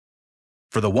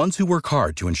For the ones who work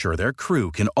hard to ensure their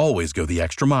crew can always go the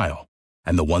extra mile,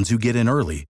 and the ones who get in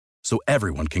early so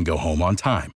everyone can go home on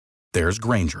time, there's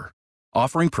Grainger,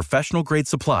 offering professional-grade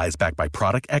supplies backed by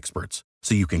product experts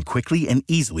so you can quickly and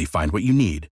easily find what you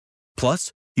need.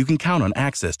 Plus, you can count on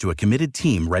access to a committed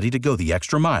team ready to go the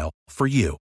extra mile for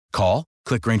you. Call,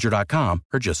 click Grainger.com,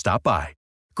 or just stop by.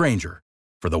 Grainger,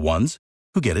 for the ones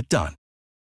who get it done.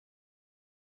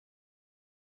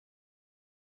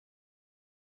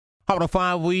 Hot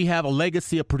 5, we have a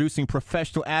legacy of producing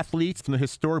professional athletes from the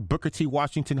historic Booker T.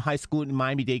 Washington High School in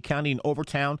Miami-Dade County in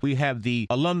Overtown. We have the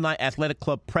Alumni Athletic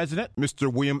Club president, Mr.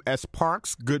 William S.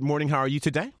 Parks. Good morning. How are you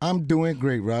today? I'm doing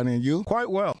great, Rodney, and you? Quite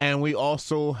well. And we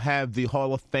also have the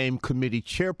Hall of Fame committee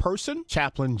chairperson,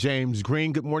 Chaplain James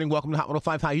Green. Good morning. Welcome to Hot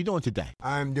 105. How are you doing today?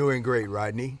 I'm doing great,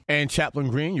 Rodney. And Chaplain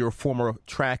Green, you're a former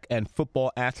track and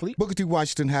football athlete. Booker T.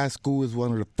 Washington High School is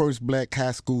one of the first black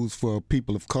high schools for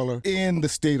people of color in the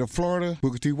state of Florida.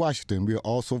 Booker T. Washington. We are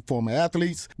also former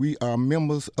athletes. We are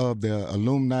members of the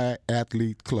Alumni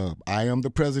Athlete Club. I am the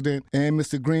president, and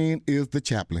Mr. Green is the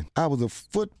chaplain. I was a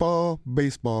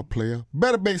baseball player,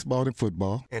 better baseball than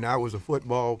football. And I was a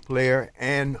football player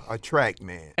and a track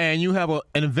man. And you have an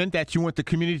event that you want the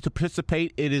community to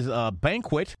participate. It is a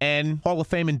banquet and Hall of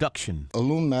Fame induction.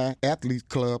 Alumni Athlete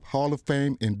Club Hall of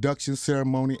Fame induction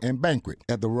ceremony and banquet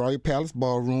at the Royal Palace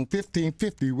Ballroom,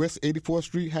 1550 West 84th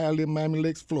Street, Hialeah, Miami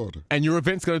Lakes, Florida. And your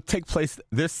event's going to take place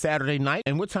this Saturday night.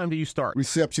 And what time do you start?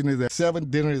 Reception is at 7,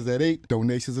 dinner is at 8,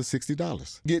 donations are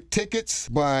 $60. Get tickets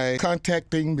by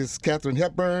contacting Ms. Katharine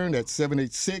Hepburn at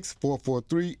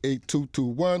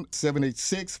 786-443-8221,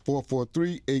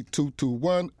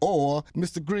 786-443-8221, or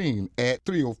Mr. Green at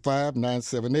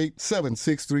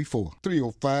 305-978-7634,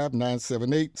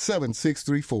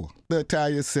 305-978-7634. The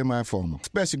attire is semi-formal.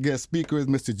 Special guest speaker is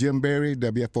Mr. Jim Berry,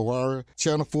 WFOR,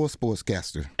 Channel 4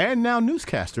 sportscaster. And now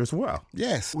newscaster as well.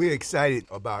 Yes. We're excited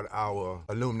about our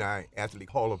Alumni Athlete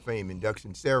Hall of Fame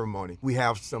induction ceremony. We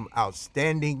have some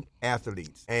outstanding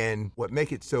athletes. And what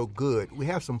makes it so good, we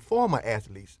have some former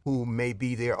athletes who may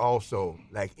be there also,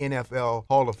 like NFL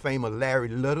Hall of Famer Larry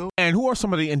Little. And who are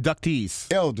some of the inductees?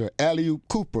 Elder Aliu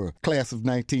Cooper, class of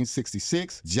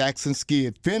 1966. Jackson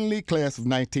Skid Finley, class of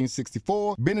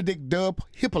 1964. Benedict Dub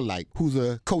Hippolyte,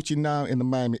 who's coaching now in the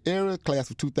Miami area,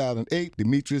 class of 2008.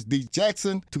 Demetrius D.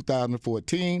 Jackson,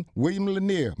 2014. William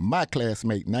Lanier, my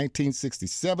classmate,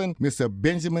 1967. Mr.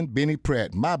 Benjamin Benny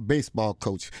Pratt, my baseball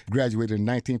coach, graduated in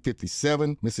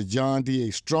 1957. Mr. John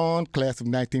D.A. Strong, class of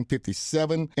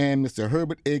 1957. And Mr.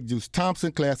 Herbert Egg Juice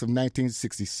Thompson, class of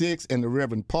 1966. And the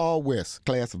Reverend Paul West,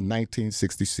 class of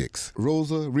 1966.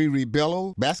 Rosa Riri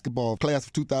Bello, basketball, class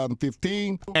of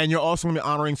 2015. And you're also going to be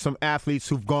honoring some athletes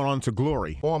who've gone on to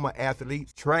glory. Former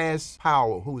athlete Trash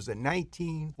Powell, who was a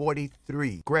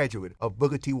 1943 graduate of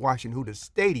Booker T. Washington, who the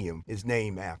stadium is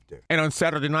named after. And on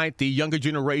Saturday night, the younger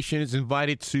generation is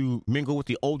invited to mingle with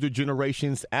the older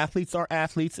generations. Athletes are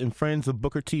athletes, and friends of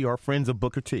Booker T are friends of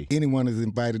Booker T. Anyone is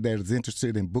invited that is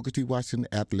interested in Booker T. Washington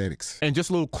athletics. And just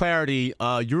a little clarity,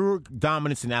 your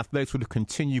dominance in athletics would have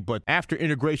continued, but after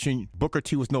integration, Booker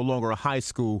T was no longer a high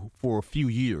school for a few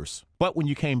years. But when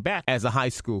you came back as a high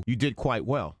school, you did quite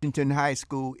well. Washington High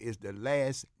School is the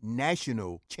last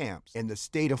national champs in the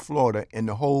state of Florida and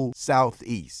the whole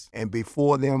Southeast. And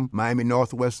before them, Miami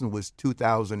Northwestern was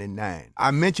 2009.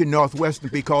 I mentioned Northwestern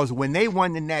because when they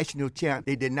won the national champ,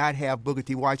 they did not have Booker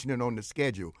T. Washington on the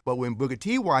schedule. But when Booker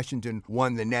T. Washington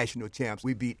won the national champs,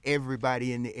 we beat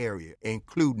everybody in the area,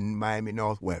 including Miami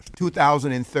Northwestern.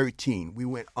 2013, we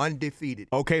went undefeated.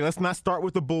 Okay, let's not start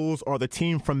with the Bulls or the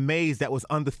team from Mays that was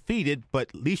undefeated, but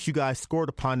at least you guys scored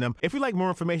upon them. If you'd like more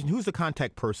information, who's the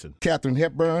contact person? Katharine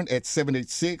Hepburn at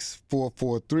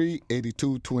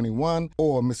 786-443-8221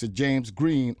 or Mr. James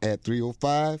Green at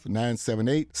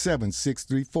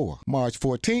 305-978-7634. March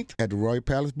 14th at the Royal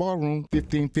Palace Ballroom,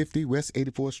 1550 West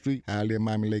 84th Street, Hialeah,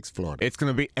 Miami Lakes, Florida. It's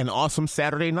going to be an awesome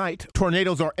Saturday night.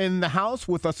 Tornadoes are in the house.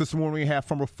 With us this morning, we have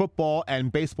former football and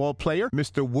baseball player,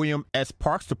 Mr. William S.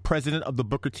 Parks, the president of the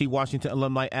Booker T. Washington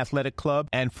Alumni Athletic Club,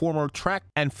 and former track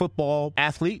and football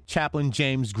athlete, Chaplain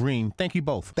James Green. Thank you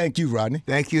both. Thank you, Rodney.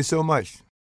 Thank you so much.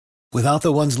 Without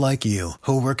the ones like you,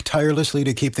 who work tirelessly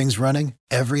to keep things running,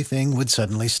 everything would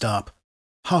suddenly stop.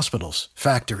 Hospitals,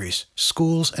 factories,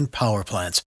 schools, and power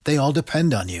plants, they all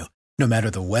depend on you. No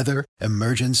matter the weather,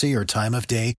 emergency, or time of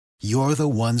day, you're the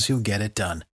ones who get it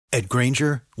done. At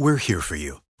Grainger, we're here for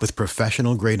you with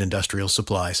professional-grade industrial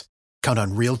supplies. Count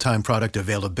on real-time product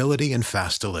availability and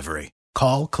fast delivery.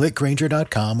 Call, click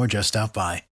Grainger.com, or just stop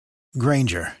by.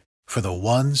 Grainger, for the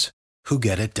ones who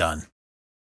get it done.